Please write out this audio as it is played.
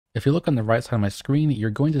If you look on the right side of my screen, you're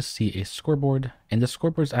going to see a scoreboard, and this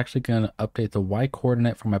scoreboard is actually going to update the Y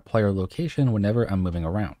coordinate for my player location whenever I'm moving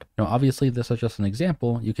around. Now, obviously this is just an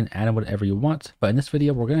example. You can add in whatever you want, but in this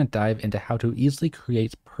video, we're going to dive into how to easily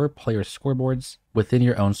create per player scoreboards within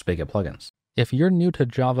your own Spigot plugins. If you're new to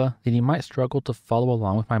Java, then you might struggle to follow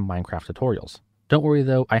along with my Minecraft tutorials. Don't worry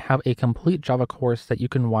though, I have a complete Java course that you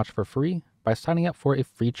can watch for free by signing up for a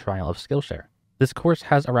free trial of Skillshare. This course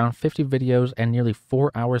has around 50 videos and nearly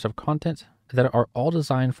 4 hours of content that are all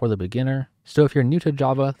designed for the beginner. So if you're new to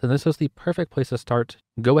Java, then this is the perfect place to start.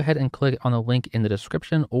 Go ahead and click on the link in the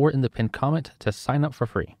description or in the pinned comment to sign up for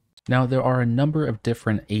free. Now, there are a number of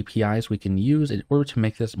different APIs we can use in order to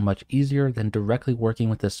make this much easier than directly working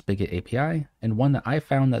with the Spigot API. And one that I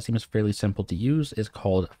found that seems fairly simple to use is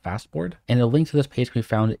called FastBoard. And a link to this page can be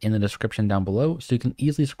found in the description down below, so you can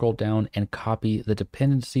easily scroll down and copy the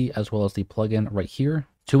dependency as well as the plugin right here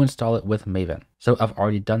to install it with Maven. So I've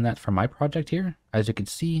already done that for my project here. As you can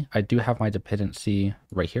see, I do have my dependency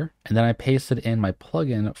right here. And then I pasted in my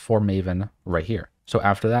plugin for Maven right here. So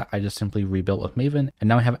after that, I just simply rebuilt with Maven, and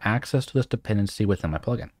now I have access to this dependency within my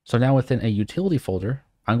plugin. So now within a utility folder,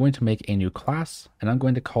 I'm going to make a new class, and I'm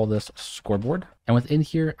going to call this Scoreboard. And within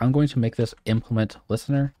here, I'm going to make this implement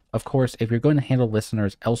listener. Of course, if you're going to handle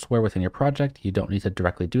listeners elsewhere within your project, you don't need to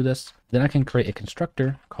directly do this. Then I can create a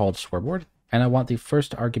constructor called Scoreboard. And I want the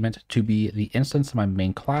first argument to be the instance of my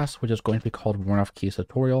main class, which is going to be called wornoffkeys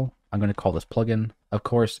tutorial. I'm going to call this plugin. Of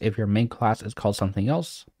course, if your main class is called something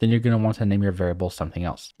else, then you're going to want to name your variable something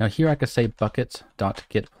else. Now here I could say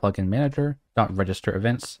bucket.getPluginManager.register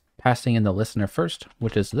events, passing in the listener first,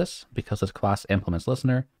 which is this, because this class implements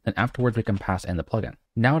listener. Then afterwards, we can pass in the plugin.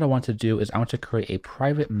 Now what I want to do is I want to create a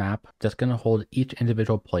private map that's going to hold each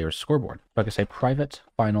individual player's scoreboard. So I can say private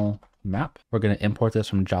final map. We're going to import this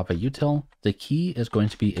from Java util. The key is going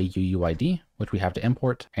to be a UUID, which we have to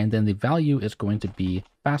import. And then the value is going to be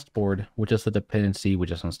FastBoard, which is the dependency we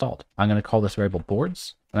just installed. I'm going to call this variable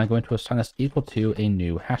boards, and I'm going to assign this equal to a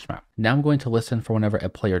new hash map. Now I'm going to listen for whenever a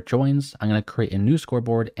player joins. I'm going to create a new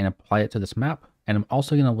scoreboard and apply it to this map. And I'm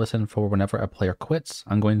also going to listen for whenever a player quits.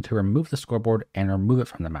 I'm going to remove the scoreboard and remove it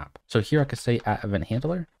from the map. So here I could say at event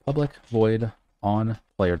handler, public void on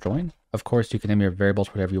player join. Of course, you can name your variables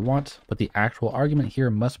whatever you want, but the actual argument here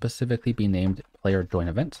must specifically be named player join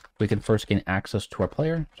event. We can first gain access to our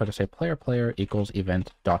player. So I can say player equals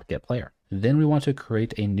event.getPlayer. Then we want to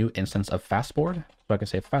create a new instance of FastBoard. So I can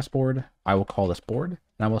say FastBoard, I will call this board,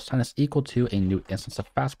 and I will assign this equal to a new instance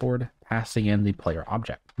of FastBoard, passing in the player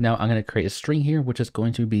object. Now I'm going to create a string here, which is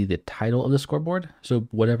going to be the title of the scoreboard. So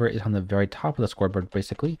whatever is on the very top of the scoreboard,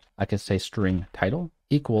 basically, I can say string title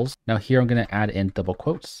equals. Now here I'm going to add in double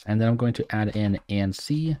quotes, and then I'm going to add in and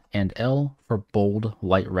C and L for bold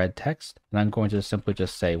light red text. And I'm going to simply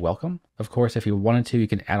just say welcome. Of course, if you wanted to, you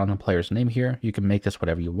can add on the player's name here. You can make this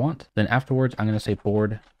whatever you want. Then afterwards, I'm going to say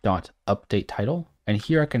board.update title. And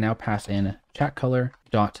here I can now pass in chat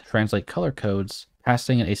color.translate color codes,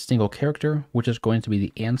 passing in a single character, which is going to be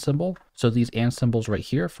the and symbol. So these and symbols right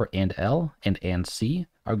here for and L and C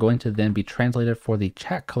are going to then be translated for the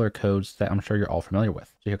chat color codes that I'm sure you're all familiar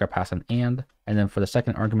with. So here I can pass in and then for the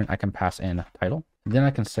second argument, I can pass in title. Then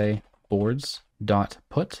I can say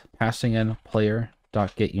boards.put, passing in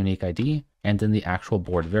player.getUniqueID, and then the actual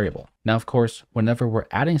board variable. Now, of course, whenever we're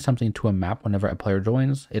adding something to a map, whenever a player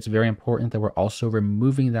joins, it's very important that we're also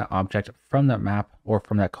removing that object from that map or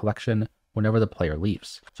from that collection whenever the player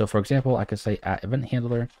leaves. So for example, I could say at event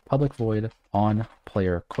handler, public void on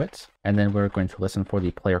player quits, and then we're going to listen for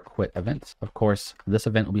the player quit event. Of course, this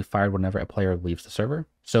event will be fired whenever a player leaves the server.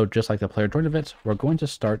 So just like the player join event, we're going to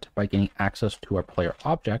start by gaining access to our player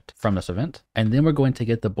object from this event, and then we're going to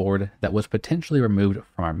get the board that was potentially removed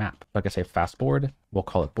from our map. Like I say, FastBoard, we'll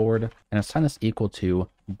call it board, and assign this equal to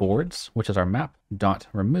boards, which is our map, dot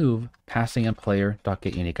remove, passing in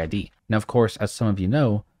player.getUniqueID. Now, of course, as some of you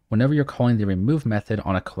know, whenever you're calling the remove method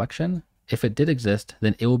on a collection, if it did exist,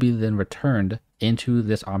 then it will be then returned into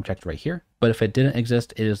this object right here. But if it didn't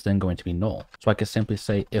exist, it is then going to be null. So I can simply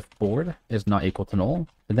say if board is not equal to null,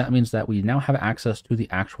 then that means that we now have access to the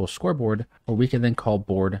actual scoreboard, where we can then call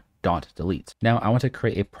board.delete. Now I want to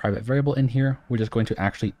create a private variable in here. We're just going to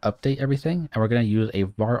actually update everything, and we're going to use a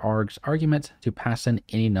var_args argument to pass in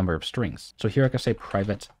any number of strings. So here I can say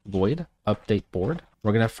private void update board.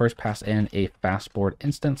 We're going to first pass in a FastBoard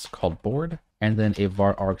instance called board, and then a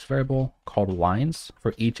var_args variable called lines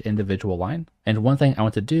for each individual line. And one thing I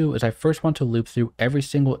want to do is I first want to loop through every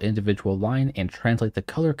single individual line and translate the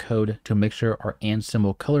color code to make sure our and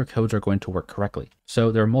symbol color codes are going to work correctly.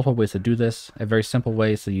 So there are multiple ways to do this. A very simple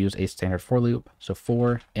way is to use a standard for loop. So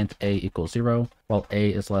for int a equals 0, while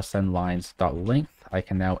a is less than lines.length I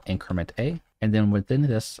can now increment A. And then within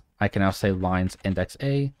this, I can now say lines index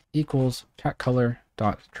A equals chat color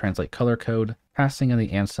dot translate color code, passing in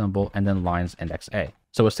the and symbol, and then lines index A.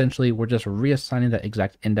 So essentially, we're just reassigning that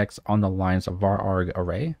exact index on the lines of var arg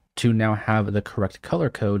array to now have the correct color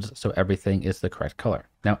codes, so everything is the correct color.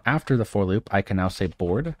 Now, after the for loop, I can now say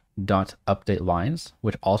board dot update lines,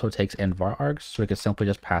 which also takes in var args, so we can simply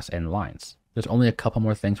just pass in lines. There's only a couple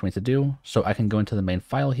more things we need to do, so I can go into the main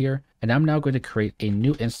file here, and I'm now going to create a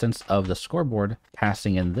new instance of the scoreboard,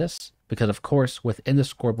 passing in this, because of course, within the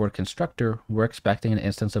scoreboard constructor, we're expecting an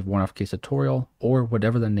instance of wornoffkeys tutorial, or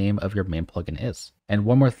whatever the name of your main plugin is. And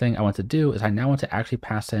one more thing I want to do is I now want to actually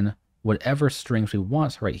pass in whatever strings we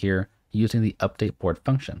want right here using the update board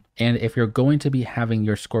function. And if you're going to be having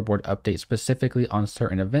your scoreboard update specifically on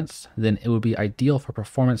certain events, then it would be ideal for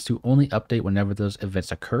performance to only update whenever those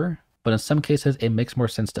events occur. But in some cases, it makes more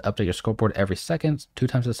sense to update your scoreboard every second, 2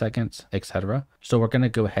 times a second, etc. So we're going to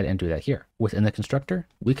go ahead and do that here. Within the constructor,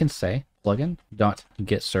 we can say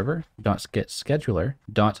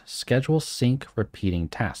plugin.getServer.getScheduler.schedule sync repeating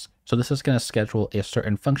task. So this is going to schedule a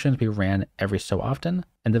certain function to be ran every so often.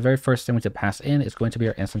 And the very first thing we need to pass in is going to be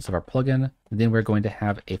our instance of our plugin. Then we're going to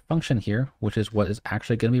have a function here, which is what is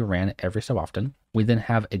actually going to be ran every so often. We then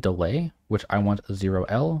have a delay, which I want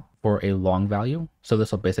 0L for a long value. So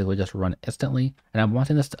this will basically just run instantly. And I'm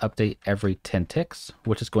wanting this to update every 10 ticks,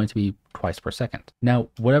 which is going to be twice per second. Now,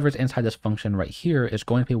 whatever's inside this function right here is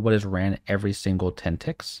going to be what is ran every single 10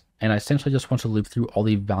 ticks. And I essentially just want to loop through all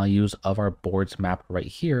the values of our boards map right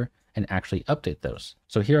here and actually update those.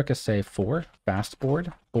 So here I can say for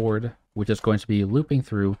FastBoard board, which is going to be looping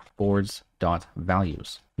through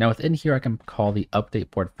boards.values. Now within here, I can call the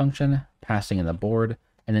update board function, passing in the board,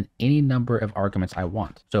 and then any number of arguments I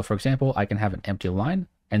want. So for example, I can have an empty line,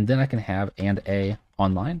 and then I can have and a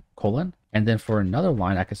online colon. And then for another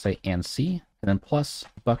line, I could say and c, and then plus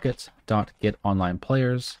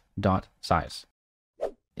buckets.getonlineplayers.size.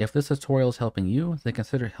 If this tutorial is helping you, then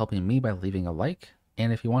consider helping me by leaving a like.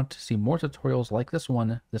 And if you want to see more tutorials like this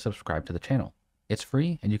one, then subscribe to the channel. It's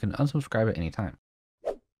free and you can unsubscribe at any time.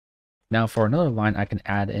 Now for another line, I can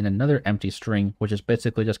add in another empty string, which is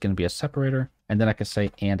basically just going to be a separator. And then I can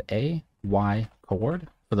say and a y coord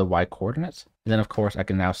for the y coordinates. And then of course I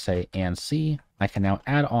can now say and c. I can now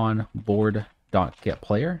add on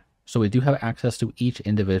board.getPlayer. So we do have access to each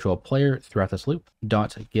individual player throughout this loop.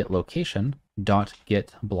 .getLocation,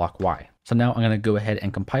 .getBlockY. So now I'm going to go ahead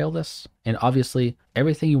and compile this. And obviously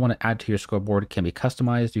everything you want to add to your scoreboard can be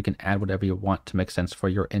customized. You can add whatever you want to make sense for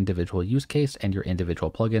your individual use case and your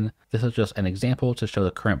individual plugin. This is just an example to show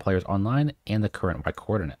the current players online and the current y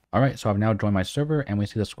coordinate. All right, so I've now joined my server and we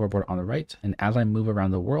see the scoreboard on the right. And as I move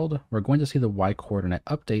around the world, we're going to see the y coordinate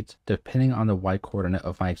update depending on the y coordinate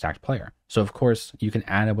of my exact player. So of course you can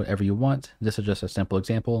add whatever you want. This is just a simple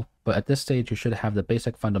example, but at this stage you should have the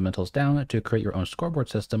basic fundamentals down to create your own scoreboard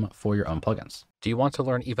system for your own plugins. Do you want to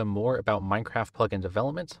learn even more about Minecraft plugin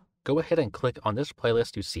development? Go ahead and click on this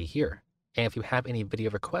playlist you see here. And if you have any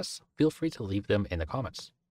video requests, feel free to leave them in the comments.